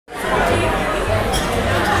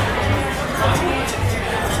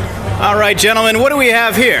All right, gentlemen, what do we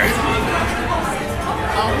have here? We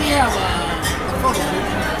have the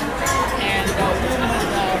Photobooth, and by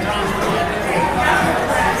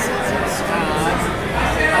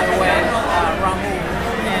the way, Ramu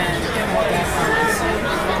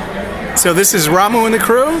and So this is Ramu and the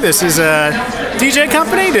crew? This is a DJ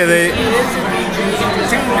company? Do they? It is a DJ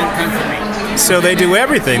entertainment company. So they do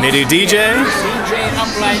everything. They do DJ? DJ,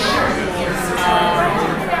 uplighting,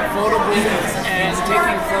 Photobooth, and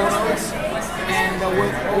taking photos, and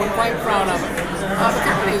we're quite proud of it. The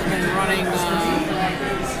company's been running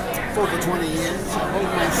for over 20 years.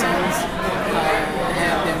 Both my sons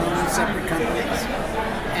have their own separate companies,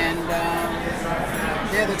 and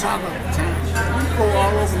they're the talk of the town. We go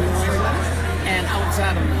all over New England and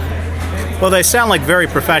outside of New England. Well, they sound like very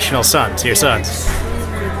professional sons, your sons.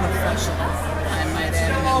 Very professional, I might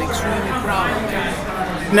add, and I'm extremely proud of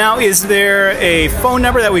them. Now, is there a phone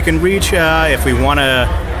number that we can reach if we want to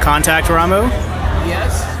contact Ramu?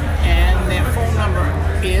 Yes, and their phone number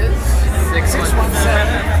is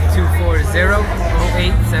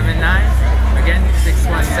 617-240-0879. Again,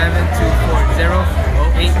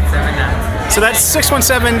 617-240-0879. So that's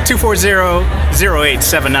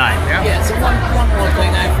 617-240-0879. Yes, and one more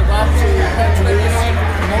thing I forgot to introduce the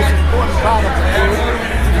most important part of the group,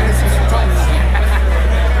 and this is Tony.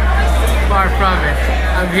 Far from it.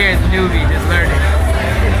 I'm here as a newbie, just learning.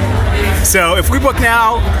 So if we book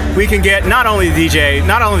now, we can get not only the DJ,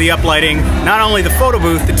 not only the uplighting, not only the photo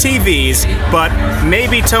booth, the TVs, but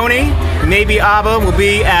maybe Tony, maybe Abba will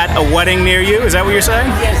be at a wedding near you. Is that what you're saying?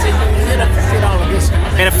 Yes, and you get a $50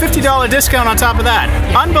 discount. And a $50 discount on top of that.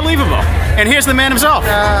 Unbelievable. And here's the man himself.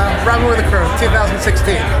 Ramu with the crew,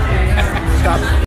 2016. Stop.